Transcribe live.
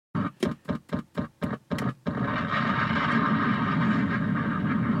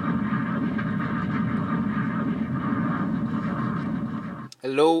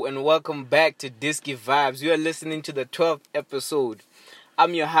Hello and welcome back to Disky Vibes. You are listening to the 12th episode.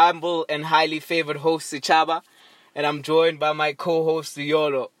 I'm your humble and highly favored host, Sichaba, and I'm joined by my co-host,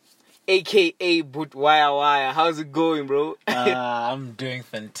 Yolo, aka Boot Wire Wire. How's it going, bro? I'm doing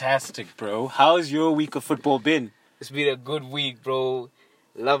fantastic, bro. How's your week of football been? It's been a good week, bro.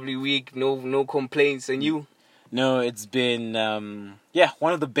 Lovely week, no complaints. And you? No, it's been,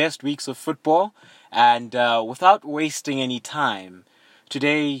 one of the best weeks of football. And without wasting any time,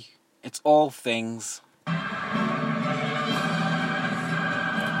 today it's all things.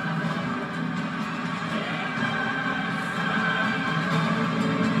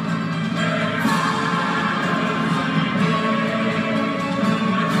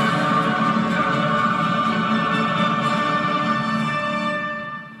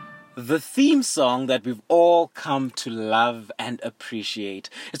 The theme song that we've all come to love and appreciate.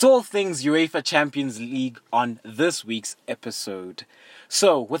 It's all things UEFA Champions League on this week's episode.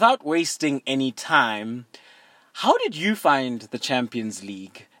 So, without wasting any time, how did you find the Champions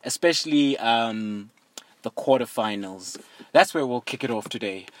League? Especially the quarterfinals. That's where we'll kick it off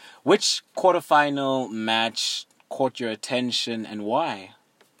today. Which quarterfinal match caught your attention and why?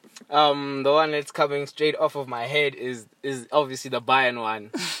 The one that's coming straight off of my head is obviously the Bayern one.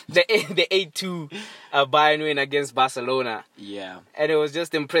 the 8-2 Bayern win against Barcelona. Yeah. And it was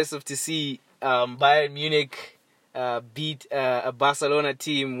just impressive to see Bayern Munich beat a Barcelona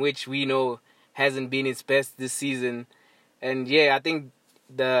team which we know hasn't been its best this season. And yeah, I think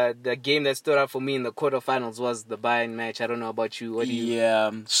the game that stood out for me in the quarterfinals was the Bayern match. I don't know about you. What do you?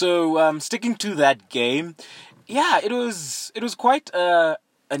 Yeah. So sticking to that game, yeah, it was quite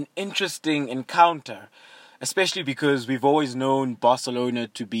an interesting encounter, especially because we've always known Barcelona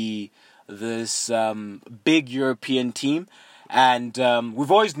to be this big European team, and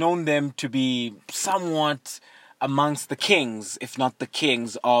we've always known them to be somewhat amongst the kings, if not the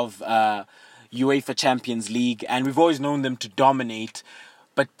kings, of UEFA Champions League, and we've always known them to dominate.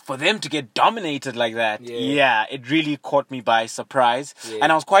 But for them to get dominated like that, yeah, it really caught me by surprise. Yeah.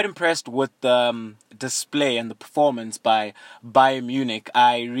 And I was quite impressed with the display and the performance by Bayern Munich.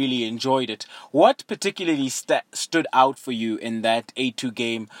 I really enjoyed it. What particularly stood out for you in that 8-2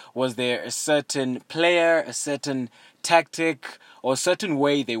 game? Was there a certain player, a certain tactic, or a certain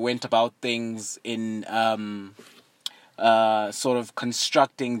way they went about things in sort of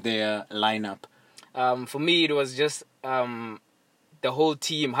constructing their lineup? For me, it was just the whole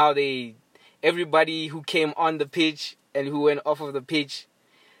team, everybody who came on the pitch and who went off of the pitch,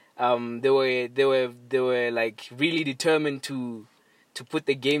 they were like really determined to put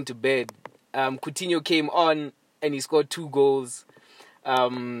the game to bed. Coutinho came on and he scored 2 goals.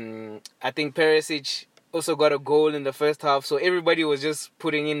 I think Perisic also got a goal in the first half. So everybody was just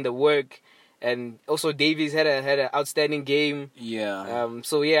putting in the work, and also Davies had an outstanding game. Yeah.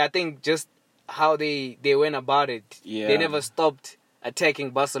 I think just how they went about it. Yeah. They never stopped attacking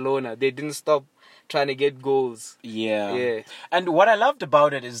Barcelona. They didn't stop trying to get goals. Yeah. And what I loved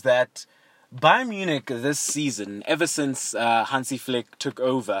about it is that Bayern Munich this season, ever since Hansi Flick took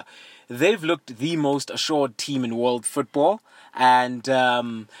over, they've looked the most assured team in world football. And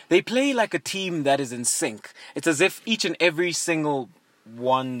they play like a team that is in sync. It's as if each and every single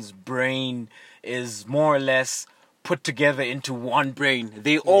one's brain is more or less put together into one brain.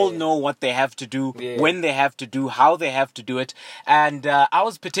 They all know what they have to do, when they have to do, how they have to do it. And I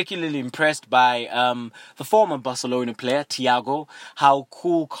was particularly impressed by the former Barcelona player, Thiago, how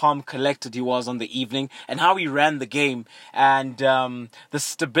cool, calm, collected he was on the evening, and how he ran the game. And the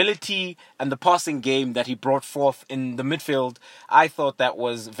stability and the passing game that he brought forth in the midfield, I thought that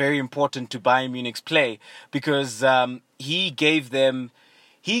was very important to Bayern Munich's play, because he gave them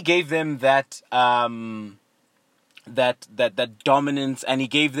that that dominance, and he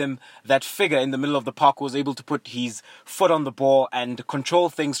gave them that figure in the middle of the park who was able to put his foot on the ball and control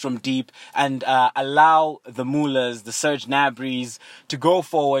things from deep, and allow the Müllers, the Serge Gnabry's to go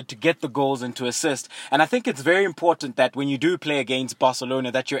forward to get the goals and to assist. And I think it's very important that when you do play against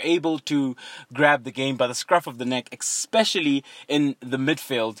Barcelona, that you're able to grab the game by the scruff of the neck, especially in the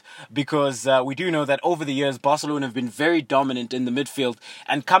midfield, because we do know that over the years Barcelona have been very dominant in the midfield,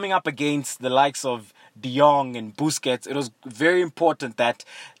 and coming up against the likes of De Jong and Busquets, it was very important that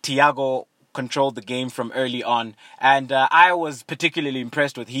Thiago controlled the game from early on. And I was particularly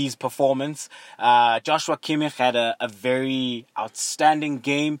impressed with his performance. Joshua Kimmich had a very outstanding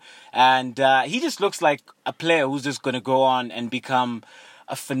game. And he just looks like a player who's just going to go on and become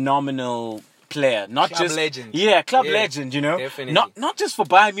a phenomenal player, legend. Club legend, you know. Definitely. Not just for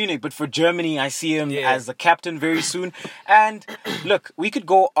Bayern Munich, but for Germany. I see him as a captain very soon. And look, we could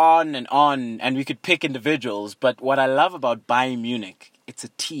go on and we could pick individuals, but what I love about Bayern Munich it's a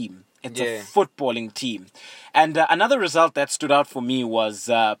team. It's Yeah. a footballing team. And another result that stood out for me was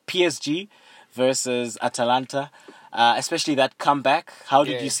PSG versus Atalanta, especially that comeback. How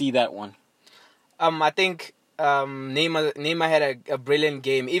did Yeah. you see that one? I think Neymar had a brilliant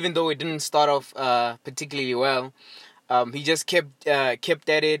game, even though it didn't start off particularly well. He just kept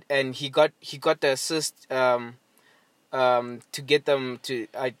at it, and he got the assist to get them to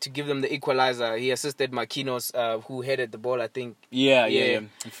give them the equalizer. He assisted Marquinhos, who headed the ball, I think. Yeah.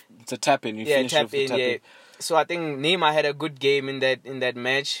 It's a tap in. Tap in. Yeah. So I think Neymar had a good game in that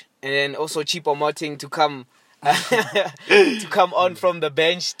match, and then also Chipo Moting to come to come on from the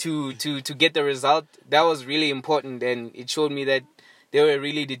bench to get the result. That was really important, and it showed me that they were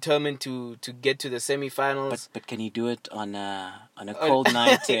really determined to get to the semifinals. But can you do it on a cold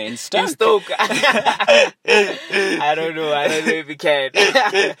night in Stoke? In Stoke. I don't know if he can.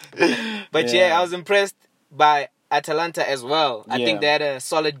 But yeah, I was impressed by Atalanta as well. I think they had a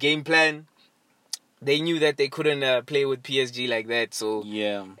solid game plan. They knew that they couldn't play with PSG like that. So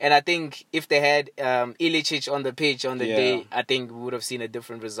and I think if they had Ilicic on the pitch on the day, I think we would have seen a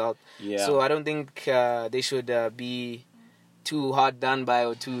different result. Yeah. So I don't think they should be too hard done by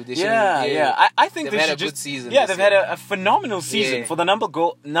or too. They I think they've they had should a good season. Yeah, they've had a phenomenal season for the number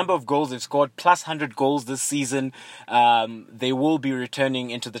of goals they've scored. Plus 100 goals this season. They will be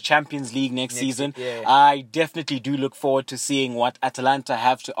returning into the Champions League next season. Yeah. I definitely do look forward to seeing what Atalanta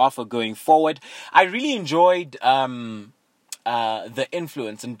have to offer going forward. I really enjoyed the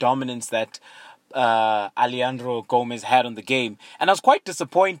influence and dominance that Alejandro Gomez had on the game, and I was quite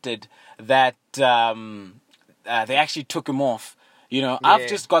disappointed that they actually took him off. I've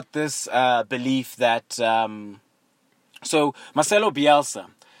just got this belief that so Marcelo Bielsa,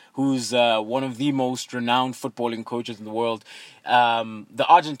 who's one of the most renowned footballing coaches in the world, the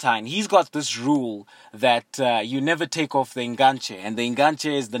Argentine, he's got this rule that you never take off the enganche, and the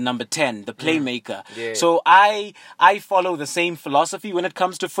enganche is the number 10, the playmaker. So I follow the same philosophy when it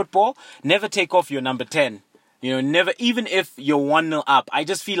comes to football. Never take off your number 10. Never, even if you're 1-0 up. I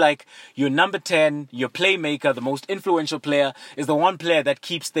just feel like your number 10, your playmaker, the most influential player, is the one player that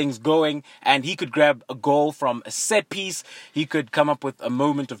keeps things going, and he could grab a goal from a set piece. He could come up with a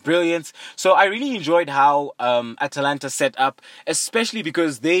moment of brilliance. So I really enjoyed how Atalanta set up, especially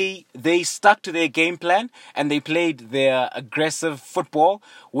because they stuck to their game plan and they played their aggressive football,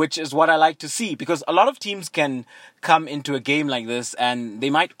 which is what I like to see, because a lot of teams can come into a game like this and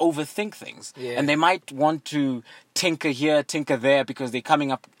they might overthink things, and they might want to tinker here, tinker there, because they're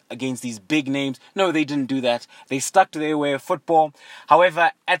coming up against these big names. No, they didn't do that. They stuck to their way of football.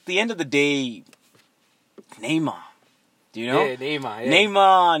 However, at the end of the day, Neymar, Neymar.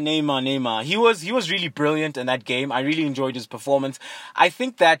 He was really brilliant in that game. I really enjoyed his performance. I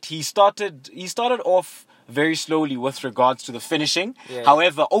think that he started off very slowly with regards to the finishing.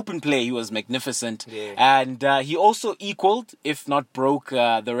 However, open play, he was magnificent. And he also equaled, if not broke,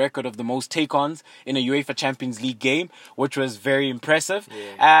 the record of the most take-ons in a UEFA Champions League game, which was very impressive.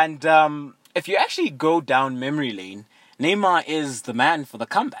 And if you actually go down memory lane, Neymar is the man for the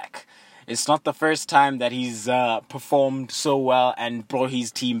comeback. It's not the first time that he's performed so well and brought his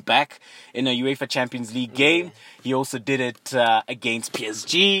team back in a UEFA Champions League game. He also did it against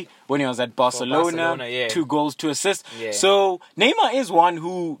PSG when he was at Barcelona. 2 goals, 2 assists. So Neymar is one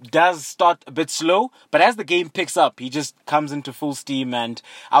who does start a bit slow, but as the game picks up, he just comes into full steam, and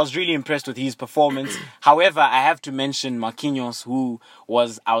I was really impressed with his performance. However, I have to mention Marquinhos, who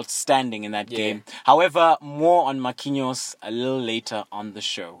was outstanding in that game. However, more on Marquinhos a little later on the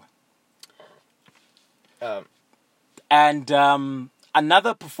show. And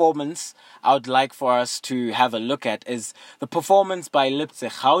another performance I would like for us to have a look at is the performance by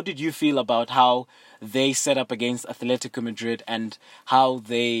Leipzig. How did you feel about how they set up against Atletico Madrid and how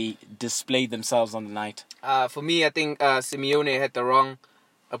they displayed themselves on the night? For me, I think Simeone had the wrong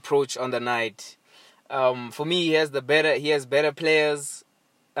approach on the night. For me, he has better players,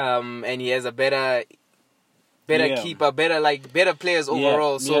 and he has a better keeper, better players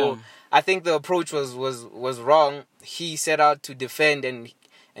overall. So I think the approach was wrong. He set out to defend and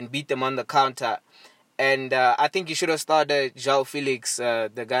beat them on the counter. And I think he should have started João Felix,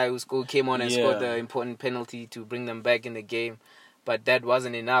 the guy who came on and scored the important penalty to bring them back in the game. But that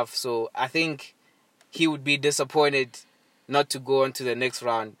wasn't enough. So I think he would be disappointed not to go on to the next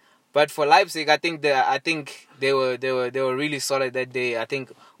round. But for Leipzig, I think they were really solid that day. I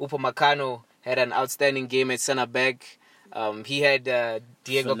think Upamecano had an outstanding game at centre back. He had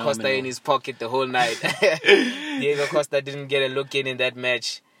Diego Costa in his pocket the whole night. Diego Costa didn't get a look in that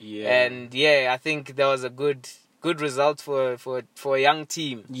match. And I think that was a good good result for a young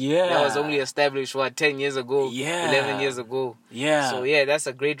team. Yeah. That was only established 10 years ago, Yeah. 11 years ago. Yeah. So yeah, that's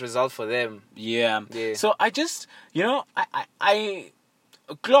a great result for them. Yeah. Yeah. So I just, I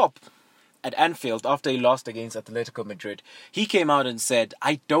Klopp at Anfield after he lost against Atletico Madrid, he came out and said,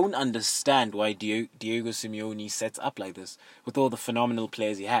 "I don't understand why Diego Simeone sets up like this with all the phenomenal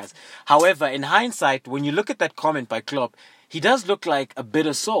players he has." However, in hindsight, when you look at that comment by Klopp, he does look like a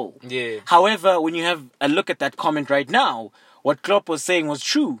bitter soul. Yeah. However, when you have a look at that comment right now, what Klopp was saying was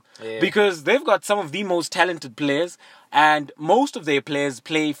true. Yeah. Because they've got some of the most talented players, and most of their players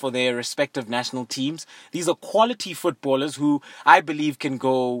play for their respective national teams. These are quality footballers who I believe can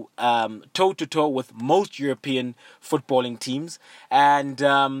go toe-to-toe with most European footballing teams. And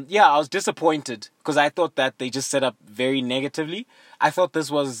I was disappointed because I thought that they just set up very negatively. I thought this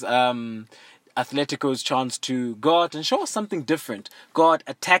was Atletico's chance to go out and show us something different. Go out,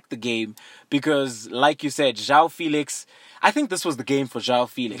 attack the game. Because, like you said, João Felix, I think this was the game for João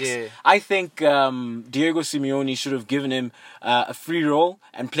Felix. Yeah. I think Diego Simeone should have given him a free roll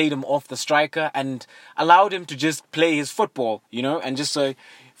and played him off the striker and allowed him to just play his football, and just say,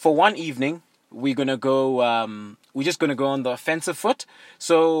 for one evening, we're just gonna go on the offensive foot.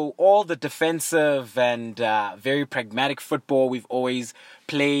 So all the defensive and very pragmatic football we've always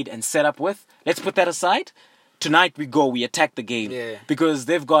played and set up with, let's put that aside. Tonight we attack the game. Yeah. Because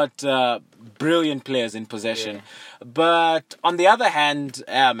they've got brilliant players in possession. Yeah. But on the other hand,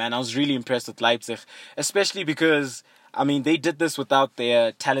 I was really impressed with Leipzig, especially because they did this without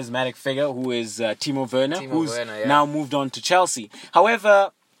their talismanic figure, who is Timo Werner, who's now moved on to Chelsea.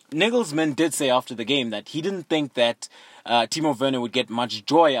 However, Nagelsmann did say after the game that he didn't think that Timo Werner would get much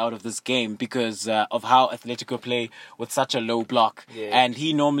joy out of this game because of how Atletico play with such a low block. Yeah. And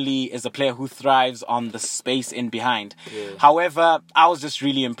he normally is a player who thrives on the space in behind. Yeah. However, I was just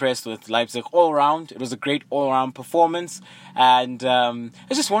really impressed with Leipzig all around. It was a great all-around performance. And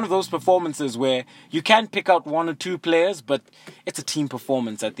it's just one of those performances where you can pick out one or two players, but it's a team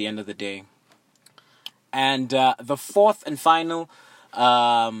performance at the end of the day. And the fourth and final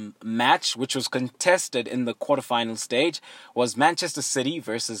match, which was contested in the quarterfinal stage, was Manchester City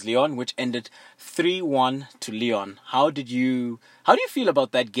versus Lyon, which ended 3-1 to Lyon. How do you feel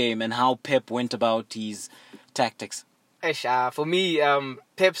about that game and how Pep went about his tactics? For me,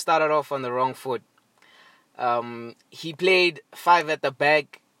 Pep started off on the wrong foot. He played 5 at the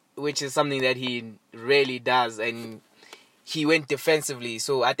back, which is something that he rarely does, and he went defensively.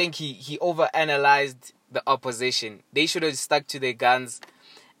 So I think he overanalyzed the opposition. They should have stuck to their guns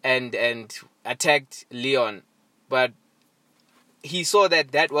and attacked Lyon. But he saw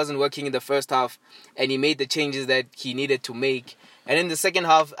that wasn't working in the first half, and he made the changes that he needed to make. And in the second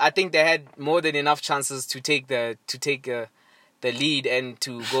half, I think they had more than enough chances to take the lead and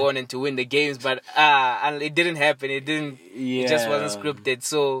to go on and to win the games. But and it didn't happen. It didn't. Yeah. It just wasn't scripted.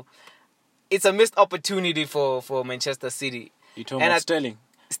 So it's a missed opportunity for Manchester City. You're talking about Sterling.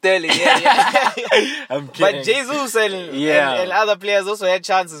 Sterling, yeah. I'm kidding. But Jesus and other players also had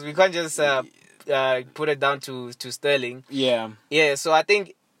chances. We can't just put it down to Sterling. Yeah. Yeah, so I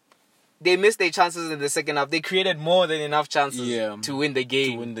think they missed their chances in the second half. They created more than enough chances to win the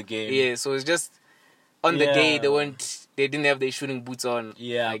game. Yeah, so it's just on the day they didn't have their shooting boots on.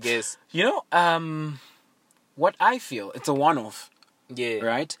 Yeah, I guess. What I feel, it's a one-off. Yeah.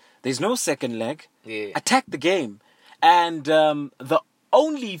 Right? There's no second leg. Yeah. Attack the game. And the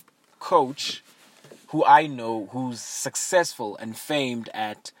only coach who I know who's successful and famed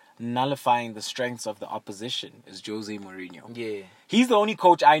at nullifying the strengths of the opposition is Jose Mourinho. Yeah. He's the only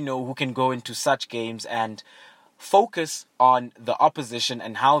coach I know who can go into such games and focus on the opposition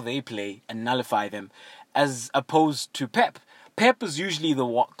and how they play and nullify them, as opposed to Pep. Pep is usually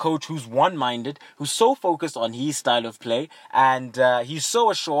the coach who's one-minded, who's so focused on his style of play, and he's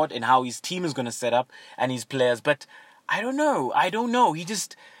so assured in how his team is going to set up and his players. But I don't know. He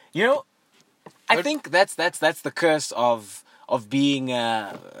just, I think that's the curse of being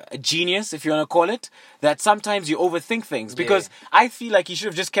a genius, if you want to call it. That sometimes you overthink things, because I feel like he should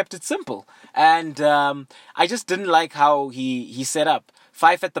have just kept it simple. And I just didn't like how he set up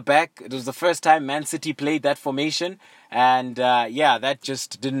 5 at the back. It was the first time Man City played that formation, and that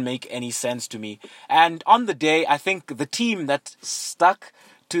just didn't make any sense to me. And on the day, I think the team that stuck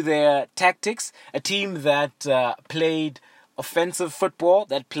to their tactics, a team that played offensive football,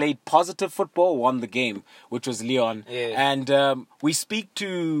 that played positive football, won the game, which was Lyon. Yeah. And we speak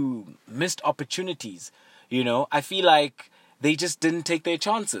to missed opportunities. I feel like they just didn't take their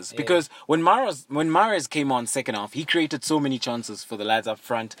chances, because when Mahrez came on second half, he created so many chances for the lads up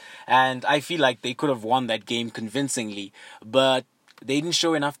front, and I feel like they could have won that game convincingly, but they didn't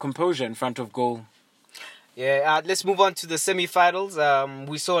show enough composure in front of goal. Yeah, let's move on to the semi-finals.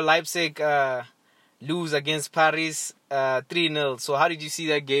 We saw Leipzig lose against Paris 3-0. So how did you see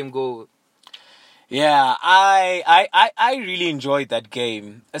that game go? Yeah, I really enjoyed that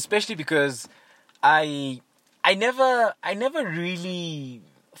game, especially because I never really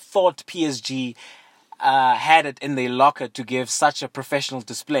thought PSG had it in their locker to give such a professional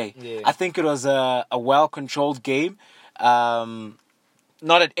display. Yeah. I think it was a well-controlled game.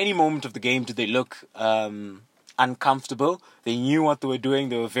 Not at any moment of the game did they look uncomfortable. They knew what they were doing.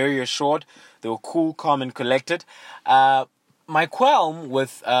 They were very assured. They were cool, calm, and collected. My qualm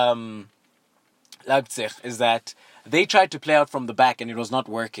with Leipzig is that they tried to play out from the back and it was not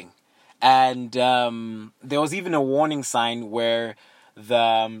working. And there was even a warning sign where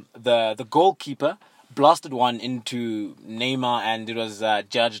the goalkeeper blasted one into Neymar and it was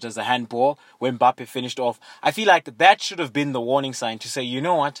judged as a handball when Mbappe finished off. I feel like that should have been the warning sign to say, you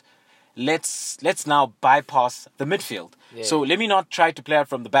know what, let's now bypass the midfield. Yeah. So let me not try to play out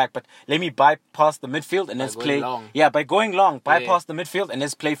from the back, but let me bypass the midfield and let's play long. Yeah, by going long, bypass the midfield and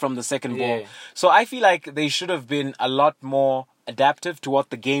let's play from the second ball. Yeah. So I feel like they should have been a lot more adaptive to what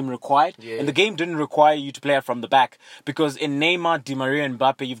the game required. Yeah. And the game didn't require you to play out from the back, because in Neymar, Di Maria and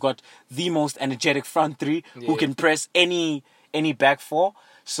Mbappe, you've got the most energetic front three who can press any back four.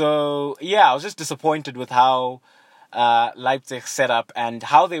 So yeah, I was just disappointed with how Leipzig set up and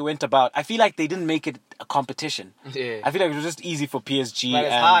how they went about. I feel like they didn't make it a competition. Yeah. I feel like it was just easy for PSG. But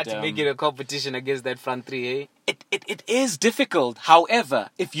it's hard to make it a competition against that front three, eh? It is difficult.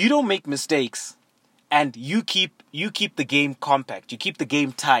 However, if you don't make mistakes and you keep the game compact, you keep the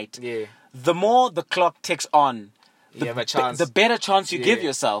game tight, Yeah. the more the clock ticks on, You have a chance. the better chance you Yeah. give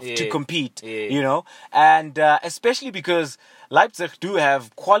yourself to Yeah. compete. Yeah. You know, and especially because Leipzig do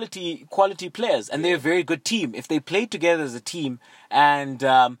have quality players, and they're a very good team. If they played together as a team and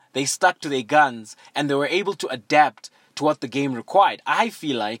they stuck to their guns and they were able to adapt to what the game required, I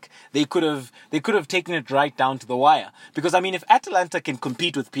feel like they could have taken it right down to the wire. Because I mean, if Atalanta can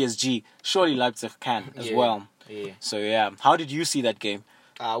compete with PSG, surely Leipzig can as Yeah. well. Yeah. So yeah, how did you see that game?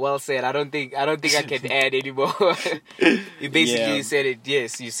 Well said. I don't think I can add anymore. You basically Yeah. said it.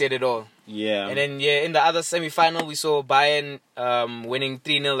 Yes, you said it all. Yeah. And then in the other semi-final, we saw Bayern winning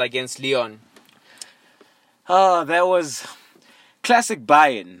 3-0 against Lyon. Oh, that was classic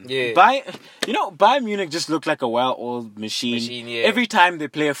Bayern. Yeah. Bayern Munich just looked like a well-oiled machine. Yeah. Every time they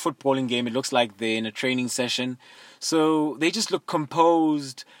play a footballing game, it looks like they're in a training session. So they just look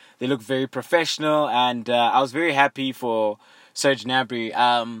composed. They look very professional, and I was very happy for Serge Gnabry.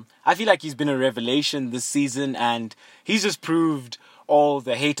 I feel like he's been a revelation this season, and he's just proved all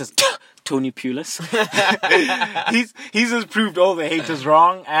the haters. Tony Pulis. he's just proved all the haters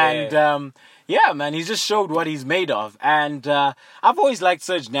wrong, and yeah, man, he's just showed what he's made of. And I've always liked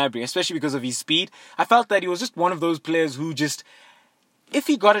Serge Gnabry, especially because of his speed. I felt that he was just one of those players who just, if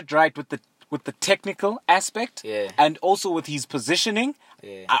he got it right with the technical aspect, Yeah. and also with his positioning,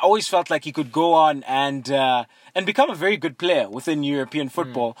 Yeah. I always felt like he could go on and become a very good player within European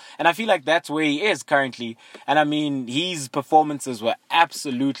football. And I feel like that's where he is currently. And I mean, his performances were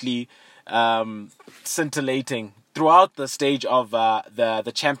absolutely scintillating throughout the stage of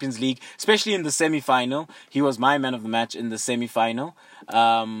the Champions League, especially in the semi-final. He was my man of the match in the semi-final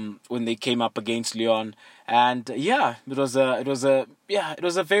when they came up against Lyon. And yeah, it was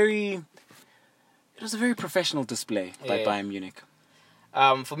a very professional display by Yeah. Bayern Munich.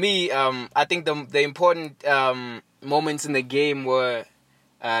 For me, I think the important moments in the game were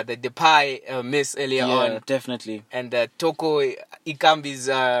the Depay miss earlier on, Definitely. and the Toko Ikambi's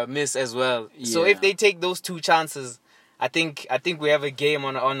miss as well. So Yeah. if they take those two chances, I think we have a game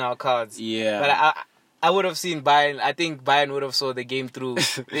on our cards. Yeah. But I would have seen Bayern. I think Bayern would have saw the game through.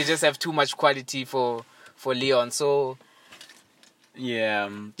 They just have too much quality for Lyon. So Yeah,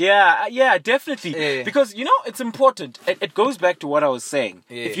 definitely. Yeah. Because, it's important. It goes back to what I was saying.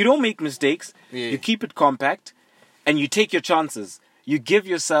 Yeah. If you don't make mistakes, Yeah. you keep it compact, and you take your chances, you give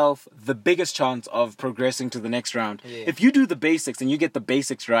yourself the biggest chance of progressing to the next round. Yeah. If you do the basics and you get the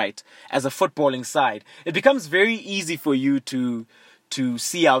basics right as a footballing side, it becomes very easy for you to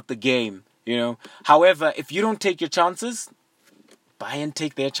see out the game, However, if you don't take your chances, Bayern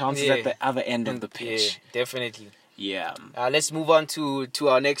take their chances Yeah. at the other end of the pitch. Yeah, definitely. Yeah. Let's move on to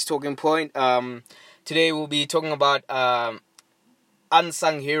our next talking point. Today we'll be talking about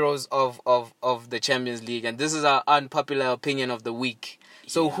unsung heroes of the Champions League, and this is our unpopular opinion of the week.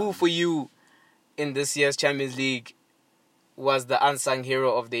 So who for you in this year's Champions League was the unsung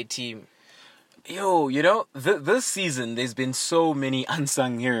hero of their team? Yo, this season there's been so many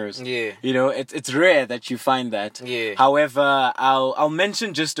unsung heroes. Yeah. It's rare that you find that. Yeah. However, I'll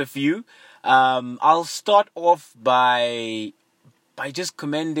mention just a few. I'll start off by just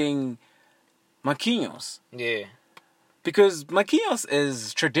commending Marquinhos, Yeah. because Marquinhos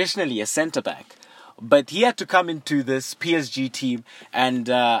is traditionally a centre back, but he had to come into this PSG team and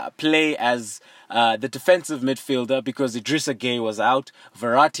play as the defensive midfielder because Idrissa Gueye was out,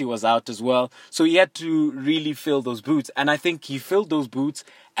 Verratti was out as well. So he had to really fill those boots. And I think he filled those boots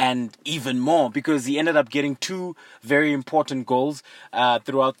and even more because he ended up getting 2 very important goals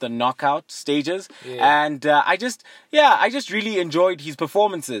throughout the knockout stages. Yeah. And I just really enjoyed his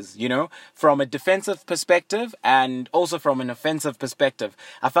performances, from a defensive perspective and also from an offensive perspective.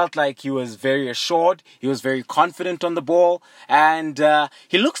 I felt like he was very assured, he was very confident on the ball, and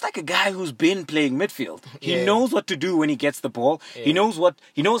he looks like a guy who's been playing midfield. He Yeah. knows what to do when he gets the ball. Yeah.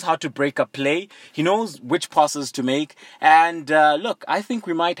 He knows how to break up play. He knows which passes to make. And look, I think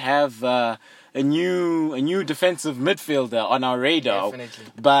we might have a new defensive midfielder on our radar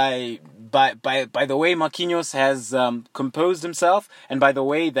Definitely. by the way Marquinhos has composed himself and by the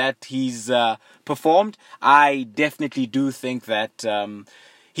way that he's performed. I definitely do think that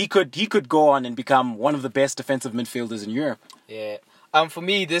he could go on and become one of the best defensive midfielders in Europe. Yeah. For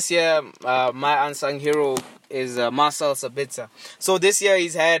me, this year, my unsung hero is Marcel Sabitzer. So this year,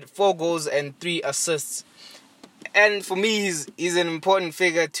 he's had 4 goals and 3 assists. And for me, he's an important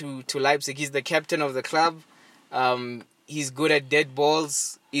figure to Leipzig. He's the captain of the club. He's good at dead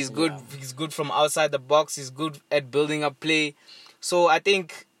balls. He's good. Yeah. He's good from outside the box. He's good at building up play. So I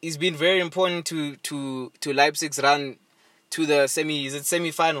think he's been very important to Leipzig's run to the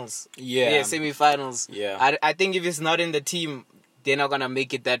semi-finals? Yeah, semi-finals. Yeah. I think if he's not in the team, they're not gonna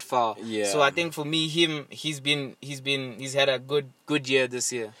make it that far. Yeah. So I think for me, he's had a good year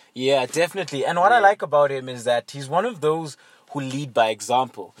this year. Yeah, definitely. And what I like about him is that he's one of those who lead by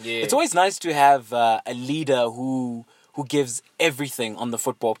example. Yeah. It's always nice to have a leader who gives everything on the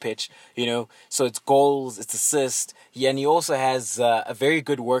football pitch, So it's goals, it's assists, and he also has a very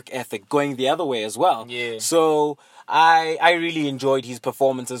good work ethic going the other way as well. Yeah. So I really enjoyed his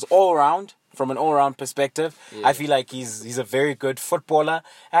performances all around. From an all-round perspective, Yeah. I feel like he's a very good footballer,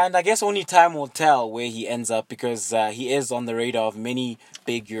 and I guess only time will tell where he ends up because he is on the radar of many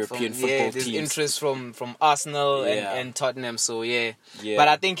big European football there's teams. interest from Arsenal Yeah. and Tottenham. So Yeah. But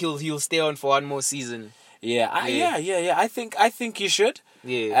I think he'll stay on for one more season. Yeah, I think he should.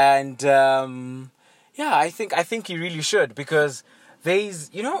 Yeah. And I think he really should because there's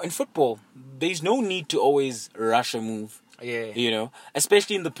in football there's no need to always rush a move. Yeah.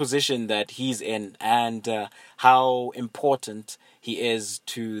 Especially in the position that he's in and how important he is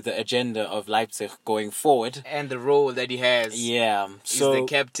to the agenda of Leipzig going forward. And the role that he has. Yeah. He's the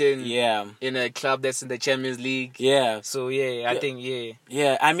captain Yeah. in a club that's in the Champions League. Yeah. So, I think,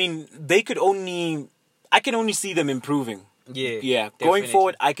 Yeah, I mean, I can only see them improving. Yeah. Yeah. Definitely. Going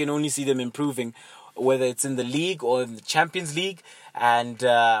forward, I can only see them improving, whether it's in the league or in the Champions League and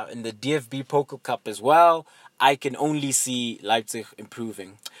in the DFB Pokal Cup as well. I can only see Leipzig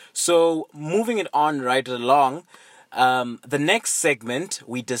improving. So, moving it on right along, the next segment,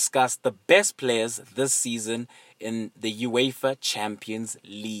 we discuss the best players this season in the UEFA Champions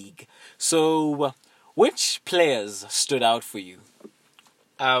League. So, which players stood out for you?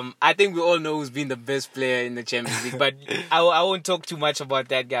 I think we all know who's been the best player in the Champions League, but I won't talk too much about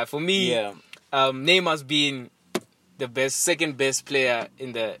that guy. For me, Neymar's been the second best player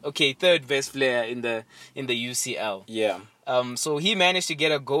third best player in the UCL. Yeah. So he managed to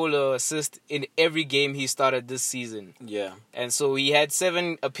get a goal or assist in every game he started this season. Yeah. And so he had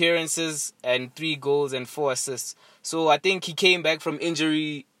 7 appearances and 3 goals and 4 assists. So I think he came back from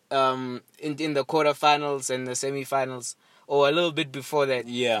injury in the quarterfinals and the semifinals, or a little bit before that.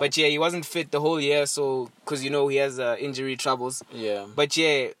 Yeah. But he wasn't fit the whole year, so because he has injury troubles. Yeah. But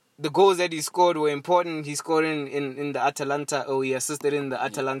the goals that he scored were important. He scored in the Atalanta, or he assisted in the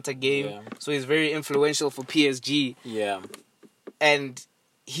Atalanta game. Yeah. So he's very influential for PSG. Yeah. And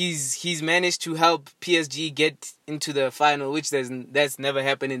he's managed to help PSG get into the final, which that's never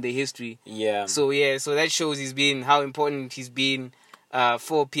happened in the history. Yeah. So that shows how important he's been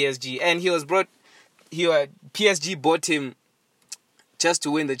for PSG. And PSG bought him just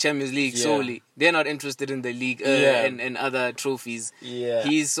to win the Champions League solely. They're not interested in the league and other trophies. Yeah.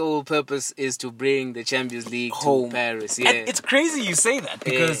 His sole purpose is to bring the Champions League home to Paris. And it's crazy you say that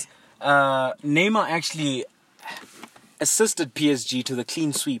because Neymar actually assisted PSG to the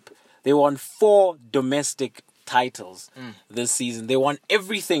clean sweep. They won 4 domestic titles this season. They won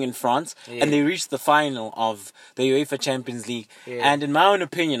everything in France, and they reached the final of the UEFA Champions League. And in my own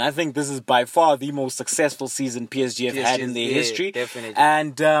opinion, I think this is by far the most successful season PSG have had in their history. Definitely.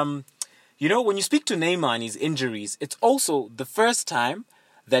 And you know, when you speak to Neymar and his injuries, it's also the first time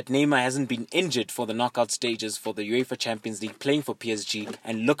that Neymar hasn't been injured for the knockout stages for the UEFA Champions League playing for PSG,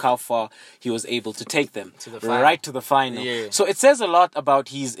 and look how far he was able to take them right to the final. So it says a lot about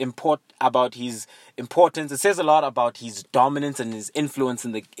his importance. It says a lot about his dominance and his influence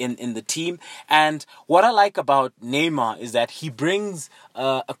in the team. And what I like about Neymar is that he brings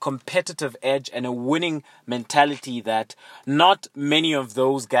a competitive edge and a winning mentality that not many of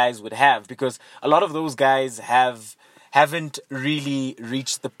those guys would have, because a lot of those guys haven't really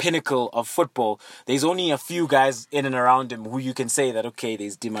reached the pinnacle of football. There's only a few guys in and around him who you can say that, okay,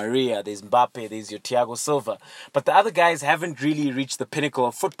 there's Di Maria, there's Mbappe, there's your Thiago Silva. But the other guys haven't really reached the pinnacle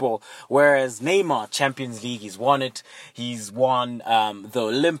of football. Whereas Neymar, Champions League, he's won it. He's won the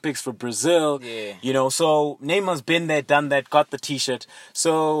Olympics for Brazil. You know, so Neymar's been there, done that, got the t-shirt.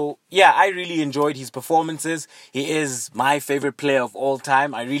 So, yeah, I really enjoyed his performances. He is my favorite player of all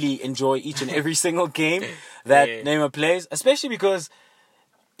time. I really enjoy each and every single game that Neymar plays, especially because,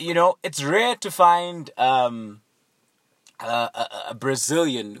 you know, it's rare to find a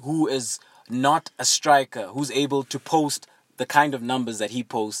Brazilian who is not a striker, who's able to post the kind of numbers that he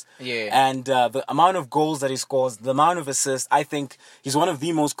posts. And the amount of goals that he scores, the amount of assists, I think he's one of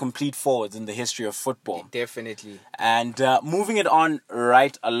the most complete forwards in the history of football. Definitely. And moving it on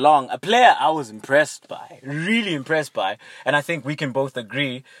right along, a player I was impressed by, really impressed by, and I think we can both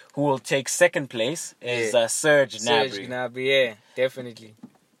agree who will take second place is Serge Gnabry. Serge Gnabry, yeah, definitely.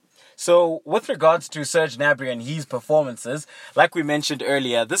 So, with regards to Serge Gnabry and his performances, like we mentioned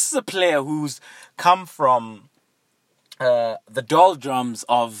earlier, this is a player who's come from the doldrums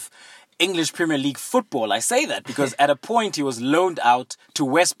of English Premier League football. I say that because at a point he was loaned out to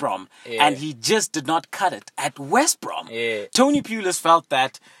West Brom and he just did not cut it at West Brom. Tony Pulis felt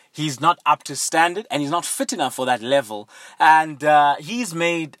that he's not up to standard and he's not fit enough for that level. And he's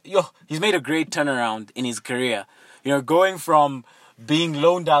made a great turnaround in his career. You know, going from being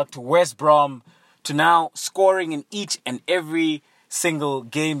loaned out to West Brom to now scoring in each and every single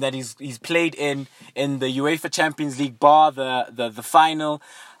game that he's played in the UEFA Champions League bar the final.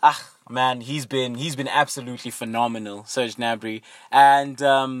 Man, he's been absolutely phenomenal, Serge Gnabry. And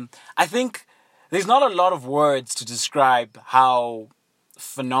I think there's not a lot of words to describe how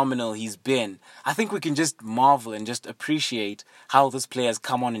phenomenal he's been. I think we can just marvel and just appreciate how this player has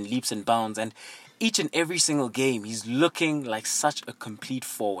come on in leaps and bounds, and each and every single game he's looking like such a complete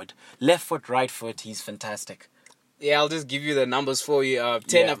forward. Left foot, right foot, he's fantastic. Yeah, I'll just give you the numbers for you.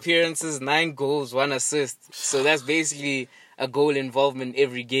 10 appearances, 9 goals, 1 assist. So that's basically a goal involvement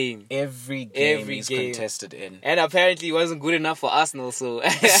every game. Every game he's contested in. And apparently it wasn't good enough for Arsenal, so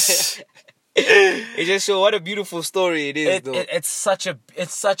it just shows what a beautiful story it is. It's such a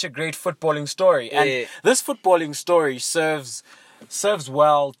great footballing story. And this footballing story serves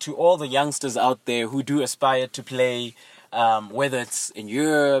well to all the youngsters out there who do aspire to play, whether it's in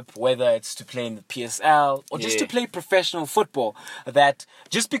Europe, whether it's to play in the PSL, or just to play professional football. That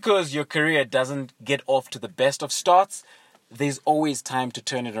just because your career doesn't get off to the best of starts, there's always time to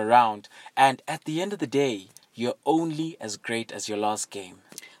turn it around. And at the end of the day, you're only as great as your last game.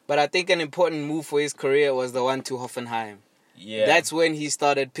 But I think an important move for his career was the one to Hoffenheim. Yeah. That's when he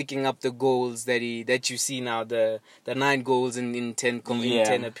started picking up the goals that you see now, the 9 goals in 10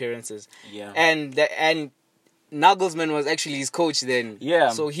 appearances. Yeah. And Nagelsmann was actually his coach then.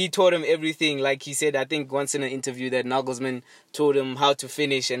 Yeah. So he taught him everything. Like he said, I think once in an interview, that Nagelsmann taught him how to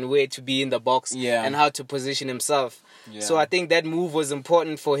finish and where to be in the box and how to position himself. Yeah. So I think that move was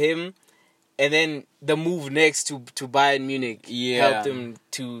important for him. And then the move next to Bayern Munich helped him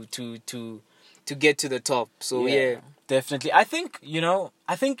to get to the top. So definitely. I think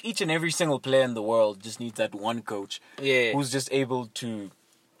each and every single player in the world just needs that one coach who's just able to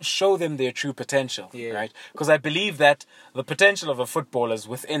show them their true potential, right? Because I believe that the potential of a footballer is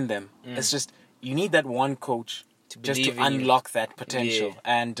within them. It's just you need that one coach to unlock that potential.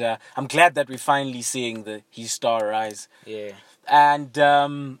 And I'm glad that we're finally seeing his star rise. Yeah.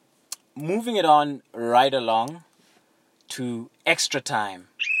 And moving it on right along to extra time.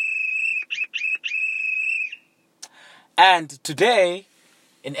 And today,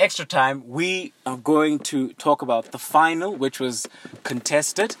 in extra time, we are going to talk about the final, which was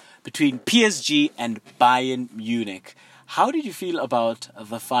contested between PSG and Bayern Munich. How did you feel about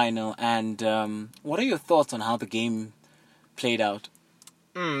the final, and what are your thoughts on how the game played out?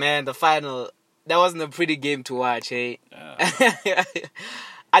 Man, the final, that wasn't a pretty game to watch, eh?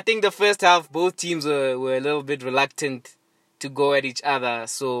 I think the first half, both teams were a little bit reluctant to go at each other.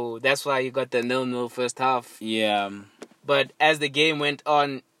 So that's why you got the 0-0 first half. Yeah. But as the game went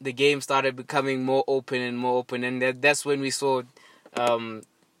on, the game started becoming more open. And that's when we saw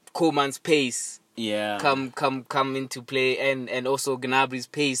Koeman's pace come into play, and also Gnabry's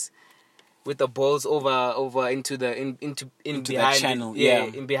pace with the balls over into behind the channel,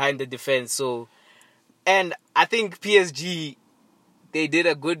 in behind the defense. So, and I think PSG, they did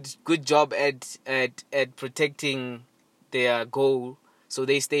a good job at protecting their goal. So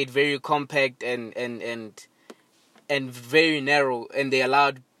they stayed very compact and very narrow, and they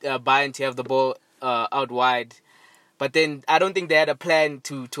allowed Bayern to have the ball out wide. But then I don't think they had a plan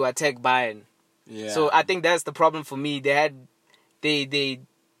to attack Bayern. Yeah. So I think that's the problem for me. They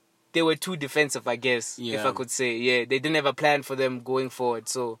were too defensive, I guess, if I could say. Yeah, they didn't have a plan for them going forward.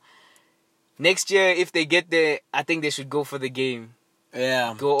 So next year, if they get there, I think they should go for the game.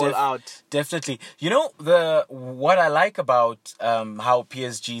 Yeah, go all out. Definitely. You know, what I like about how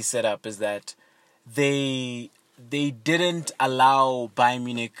PSG set up is that they didn't allow Bayern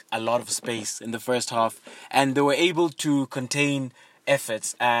Munich a lot of space in the first half, and they were able to contain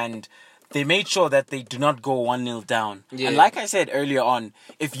efforts, and they made sure that they do not go 1-0 down. Yeah. And like I said earlier on,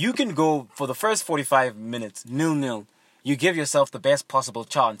 if you can go for the first 45 minutes 0-0, you give yourself the best possible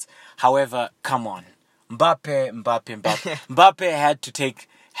chance. However, come on. Mbappe had to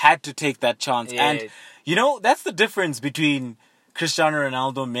take that chance. Yeah. And you know, that's the difference between Cristiano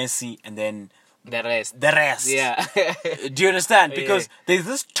Ronaldo, Messi, and then the rest. Yeah. Do you understand? Because there's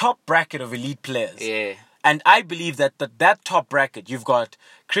this top bracket of elite players. Yeah. And I believe that top bracket, you've got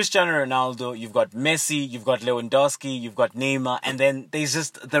Cristiano Ronaldo, you've got Messi, you've got Lewandowski, you've got Neymar, and then there's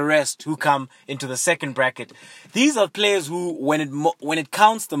just the rest who come into the second bracket. These are players who, when it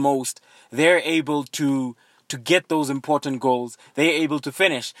counts the most, they're able to get those important goals. They're able to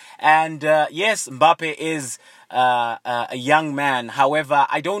finish. And yes, Mbappe is a young man. However,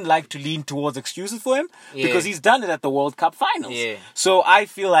 I don't like to lean towards excuses for him because he's done it at the World Cup finals. Yeah. So I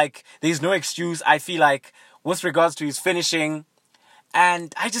feel like there's no excuse. I feel like with regards to his finishing,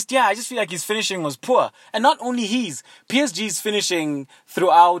 and I just feel like his finishing was poor. And not only PSG's finishing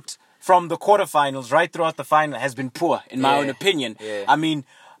throughout, from the quarterfinals right throughout the final, has been poor, in my own opinion. Yeah. I mean,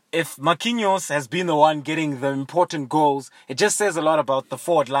 if Marquinhos has been the one getting the important goals, it just says a lot about the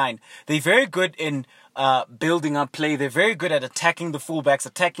forward line. They're very good in building up play. They're very good at attacking the fullbacks,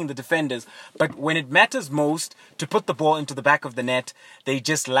 attacking the defenders. But when it matters most to put the ball into the back of the net, they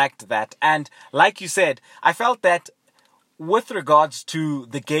just lacked that. And like you said, I felt that with regards to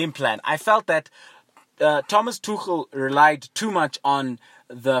the game plan, I felt that Thomas Tuchel relied too much on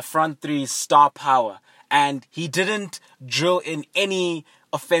the front three's star power. And he didn't drill in any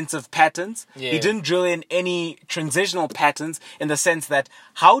offensive patterns. Yeah. He didn't drill in any transitional patterns, in the sense that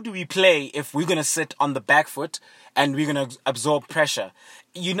how do we play if we're going to sit on the back foot and we're going to absorb pressure?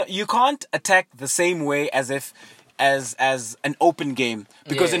 You can't attack the same way as an open game,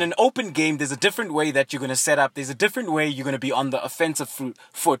 because in an open game there's a different way that you're going to set up. There's a different way you're going to be on the offensive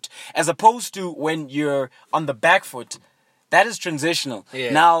foot, as opposed to when you're on the back foot. That is transitional.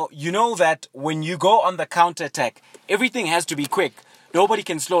 Yeah. Now, you know that when you go on the counter-attack, everything has to be quick. Nobody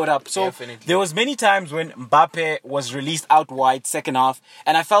can slow it up. So there was many times when Mbappe was released out wide second half,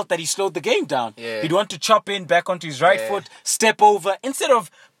 and I felt that he slowed the game down. Yeah. He'd want to chop in back onto his right foot, step over, instead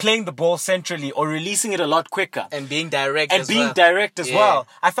of playing the ball centrally or releasing it a lot quicker. And being direct as well.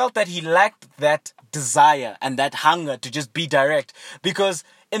 I felt that he lacked that desire and that hunger to just be direct. Because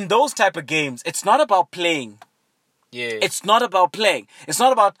in those type of games, it's not about playing. Yeah. It's not about playing. It's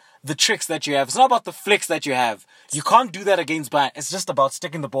not about the tricks that you have. It's not about the flicks that you have. You can't do that against Bayern. It's just about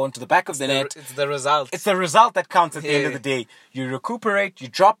sticking the ball into the back of the net. It's the result. It's the result that counts at the end of the day. You recuperate, you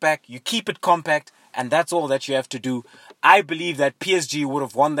drop back, you keep it compact, and that's all that you have to do. I believe that PSG would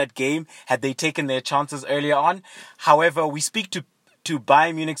have won that game had they taken their chances earlier on. However, we speak to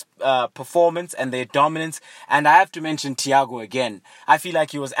Bayern Munich's performance and their dominance, and I have to mention Thiago again. I feel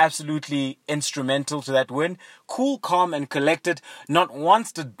like he was absolutely instrumental to that win. Cool, calm, and collected. Not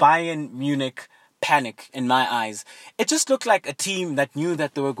once did Bayern Munich panic, in my eyes. It just looked like a team that knew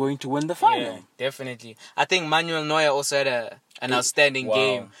that they were going to win the final. Yeah, definitely. I think Manuel Neuer also had an outstanding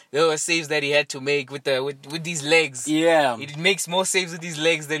game. There were saves that he had to make with these legs. Yeah. He makes more saves with his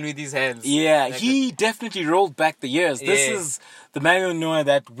legs than with his hands. Yeah, he definitely rolled back the years. This is the Manuel Neuer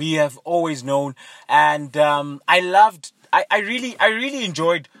that we have always known. And I really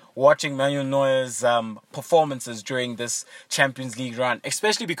enjoyed watching Manuel Neuer's performances during this Champions League run,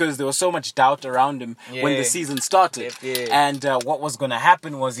 especially because there was so much doubt around him when the season started. And what was going to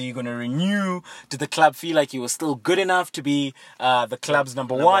happen? Was he going to renew? Did the club feel like he was still good enough to be the club's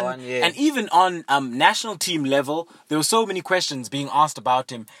number one? And even on national team level, there were so many questions being asked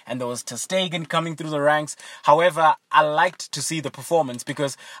about him, and there was Ter Stegen coming through the ranks. However, I liked to see the performance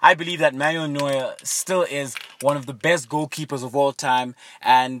because I believe that Manuel Neuer still is one of the best goalkeepers of all time,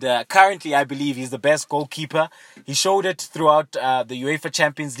 and currently I believe he's the best goalkeeper. He showed it throughout the UEFA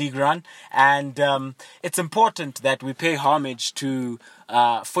Champions League run, and it's important that we pay homage to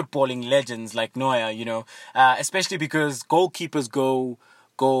footballing legends like Neuer, especially because goalkeepers go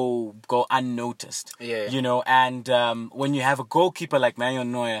unnoticed. And when you have a goalkeeper like Manuel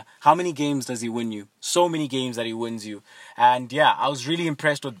Neuer, how many games does he win you? So many games that he wins you. And I was really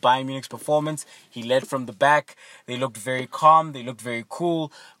impressed with Bayern Munich's performance. He led from the back. They looked very calm. They looked very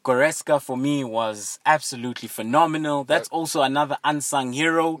cool. Goretzka, for me, was absolutely phenomenal. That's also another unsung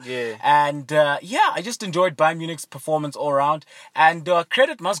hero. And I just enjoyed Bayern Munich's performance all around. And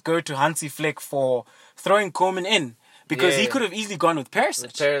credit must go to Hansi Flick for throwing Koeman in. Because he could have easily gone with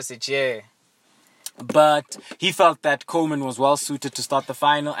Perisic. But he felt that Koeman was well suited to start the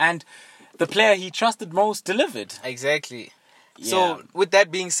final, and the player he trusted most delivered. Exactly. So, with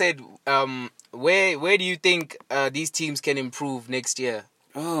that being said, where do you think these teams can improve next year?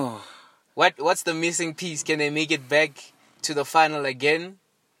 What's the missing piece? Can they make it back to the final again?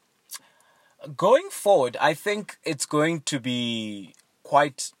 Going forward, I think it's going to be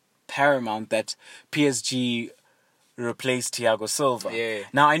quite paramount that PSG replace Thiago Silva.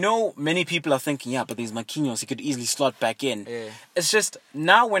 Now, I know many people are thinking, but there's Marquinhos, he could easily slot back in. It's just,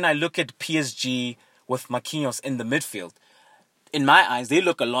 now when I look at PSG with Marquinhos in the midfield, in my eyes, they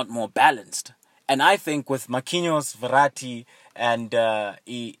look a lot more balanced. And I think with Marquinhos, Verratti, and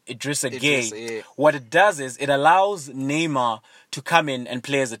Idrissa Gueye, what it does is it allows Neymar to come in and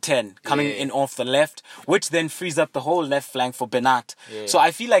play as a 10, coming in off the left, which then frees up the whole left flank for Bernat. So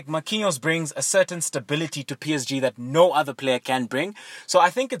I feel like Marquinhos brings a certain stability to PSG that no other player can bring. So I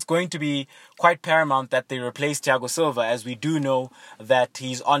think it's going to be quite paramount that they replace Thiago Silva, as we do know that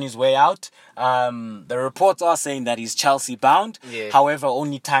he's on his way out. The reports are saying that he's Chelsea bound. However,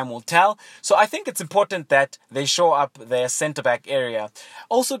 only time will tell. So I think it's important that they show up their centre-back area.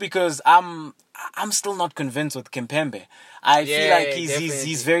 Also because I'm still not convinced with Kimpembe. I feel like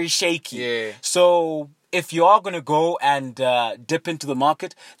he's very shaky. So if you are going to go and dip into the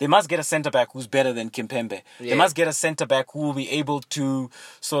market, they must get a centre-back who's better than Kimpembe. They must get a centre-back who will be able to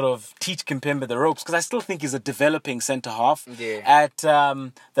sort of teach Kimpembe the ropes, because I still think he's a developing centre-half. At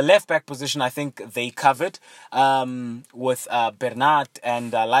the left-back position, I think they covered with Bernat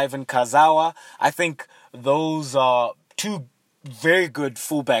and Livan Kazawa. I think those are two very good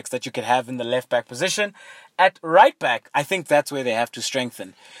fullbacks that you could have in the left-back position. At right-back, I think that's where they have to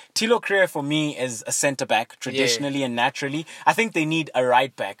strengthen. Thilo Kruger, for me, is a centre-back, traditionally and naturally. I think they need a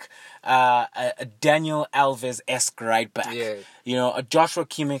right-back, a Daniel Alves-esque right-back, a Joshua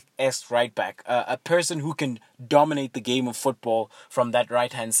Kimmich-esque right-back, a person who can dominate the game of football from that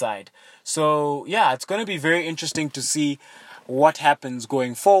right-hand side. So, it's going to be very interesting to see what happens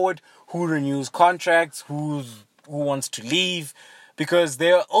going forward, who renews contracts, who wants to leave, because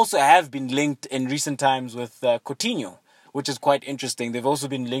they also have been linked in recent times with Coutinho, which is quite interesting. They've also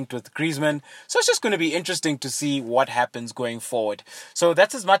been linked with Griezmann. So it's just going to be interesting to see what happens going forward. So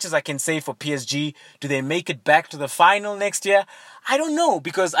that's as much as I can say for PSG. Do they make it back to the final next year? I don't know,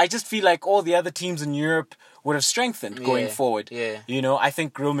 because I just feel like all the other teams in Europe would have strengthened going forward. I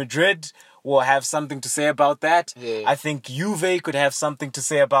think Real Madrid will have something to say about that. I think Juve could have something to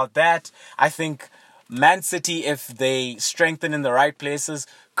say about that. I think Man City, if they strengthen in the right places,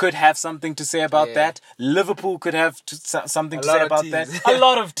 could have something to say about that. Liverpool could have something to say about that. A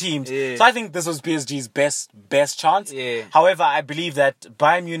lot of teams. So I think this was PSG's best chance. However, I believe that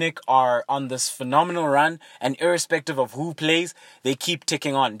Bayern Munich are on this phenomenal run, and irrespective of who plays, they keep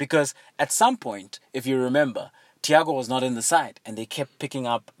ticking on. Because at some point, if you remember, Thiago was not in the side, and they kept picking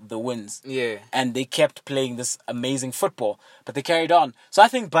up the wins. And they kept playing this amazing football, but they carried on. So I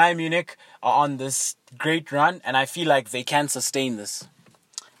think Bayern Munich are on this great run, and I feel like they can sustain this.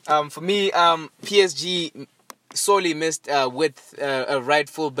 For me, PSG sorely missed width, a right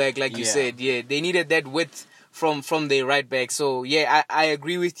full back, like you said. They needed that width from their right back. So I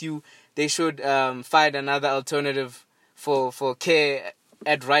agree with you. They should find another alternative for Kerr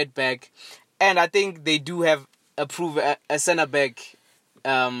at right back, and I think they do have a centre back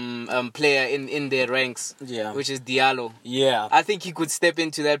player in their ranks, which is Diallo. I think he could step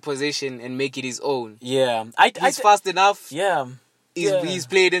into that position and make it his own. He's fast enough. He's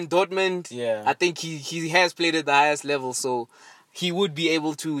played in Dortmund. Yeah. I think he has played at the highest level, so he would be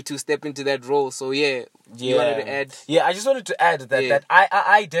able to step into that role. So you wanted to add? Yeah, I just wanted to add that Yeah. that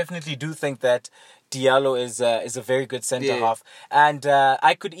I definitely do think that Diallo is a very good centre half, and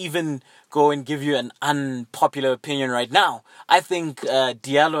I could even go and give you an unpopular opinion right now. I think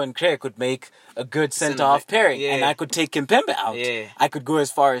Diallo and Craig could make a good centre half pairing, and I could take Kimpembe out. Yeah. I could go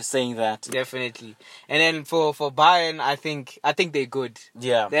as far as saying that. Definitely. And then for Bayern, I think they're good.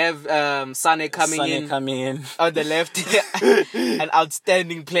 Yeah. They have Sane coming in on the left, an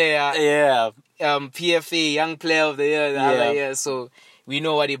outstanding player. Yeah. PFA Young Player of the Year the other year, so we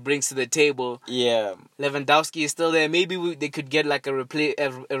know what he brings to the table. Yeah. Lewandowski is still there. Maybe they could get like a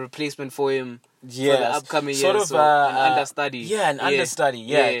replacement for him for the upcoming sort year. of so an understudy. Yeah, an understudy.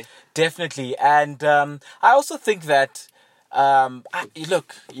 Yeah, definitely. And I also think that I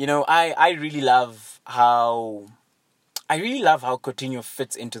really love how Coutinho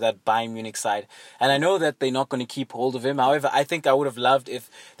fits into that Bayern Munich side. And I know that they're not going to keep hold of him. However, I think I would have loved if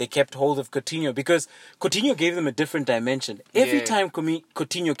they kept hold of Coutinho, because Coutinho gave them a different dimension. Every time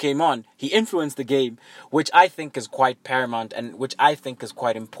Coutinho came on, he influenced the game, which I think is quite paramount and which I think is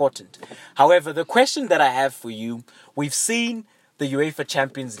quite important. However, the question that I have for you, we've seen the UEFA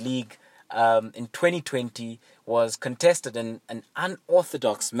Champions League in 2020 was contested in an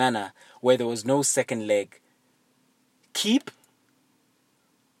unorthodox manner where there was no second leg. Keep,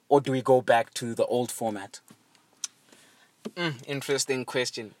 or do we go back to the old format? Interesting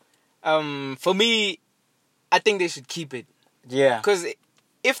question. For me, I think they should keep it. Yeah. Because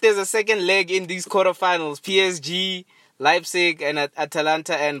if there's a second leg in these quarterfinals, PSG, Leipzig, and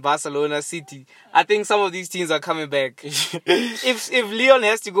Atalanta and Barcelona City, I think some of these teams are coming back. if Lyon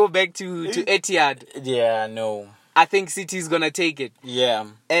has to go back to Etihad, no. I think City's gonna take it. Yeah.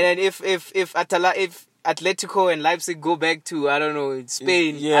 And then if Atletico and Leipzig go back to, I don't know,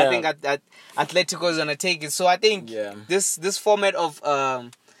 Spain, I think Atletico is going to take it. So I think this format of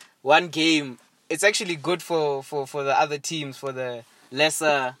one game, it's actually good for the other teams, for the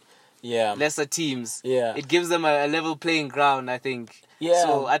lesser teams. Yeah. It gives them a level playing ground, I think. Yeah.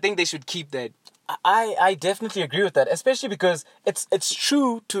 So I think they should keep that. I definitely agree with that, especially because it's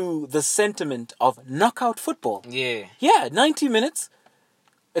true to the sentiment of knockout football. Yeah. Yeah, 90 minutes.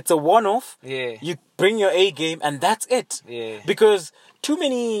 It's a one-off. Yeah. You bring your A game and that's it. Yeah. Because too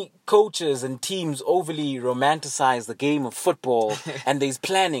many coaches and teams overly romanticize the game of football and there's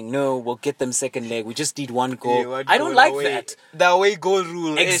planning. No, we'll get them second leg. We just need one goal. I don't like that. The away goal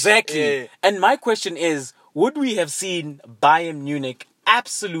rule. Exactly. Yeah. And my question is, would we have seen Bayern Munich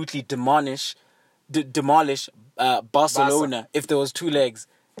absolutely demolish Barcelona if there was two legs?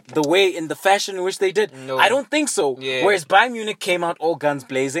 The way, in the fashion in which they did? No. I don't think so. Yeah. Whereas Bayern Munich came out all guns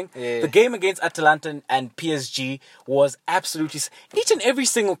blazing. Yeah. The game against Atalanta and PSG was absolutely... Each and every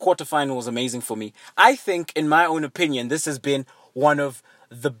single quarterfinal was amazing for me. I think, in my own opinion, this has been one of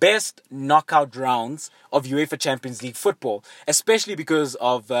the best knockout rounds of UEFA Champions League football, especially because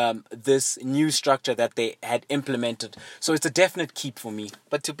of this new structure that they had implemented. So it's a definite keep for me.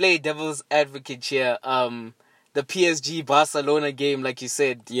 But to play devil's advocate here, the PSG Barcelona game, like you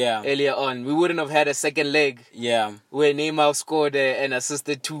said earlier on, we wouldn't have had a second leg. Yeah. Where Neymar scored and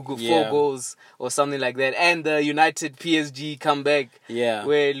assisted 4 goals or something like that. And the United PSG comeback. Yeah.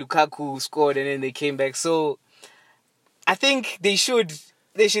 Where Lukaku scored and then they came back. So I think they should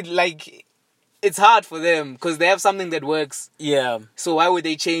like, it's hard for them because they have something that works. Yeah. So why would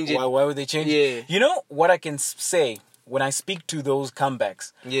they change it? Why would they change it? You know what I can say when I speak to those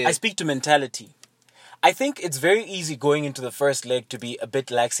comebacks? Yeah. I speak to mentality. I think it's very easy going into the first leg to be a bit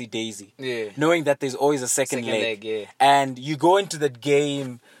laxy-daisy. Yeah. Knowing that there's always a second leg. Yeah. And you go into the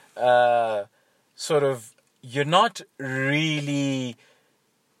game you're not really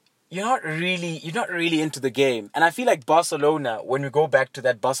into the game. And I feel like Barcelona, when we go back to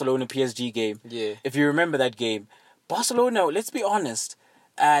that Barcelona PSG game, if you remember that game, Barcelona, let's be honest,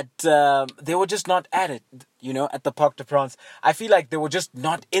 they were just not at it, at the Parc des Princes. I feel like they were just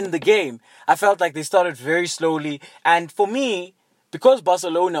not in the game. I felt like they started very slowly. And for me, because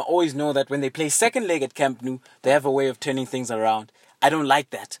Barcelona always know that when they play second leg at Camp Nou, they have a way of turning things around. I don't like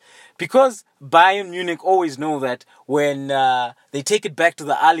that. Because Bayern Munich always know that when they take it back to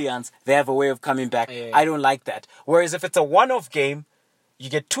the Allianz, they have a way of coming back. Yeah. I don't like that. Whereas if it's a one-off game, you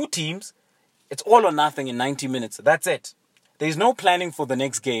get two teams, it's all or nothing in 90 minutes. That's it. There's no planning for the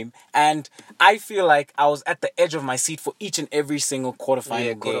next game. And I feel like I was at the edge of my seat for each and every single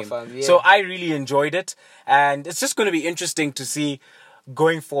quarterfinal game. Yeah. So I really enjoyed it. And it's just going to be interesting to see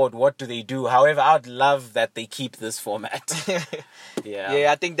going forward, what do they do? However, I'd love that they keep this format.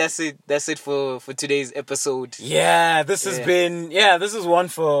 Yeah, I think that's it for today's episode. Yeah, this has been this is one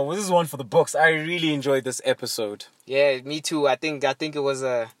for the books. I really enjoyed this episode. Yeah, me too. I think it was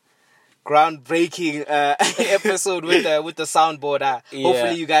a groundbreaking episode with the soundboard.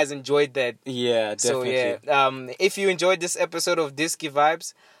 Hopefully you guys enjoyed that. Yeah, definitely. So if you enjoyed this episode of Disky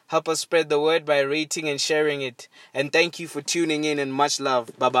Vibes, help us spread the word by rating and sharing it. And thank you for tuning in, and much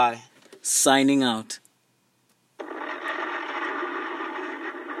love. Bye bye. Signing out.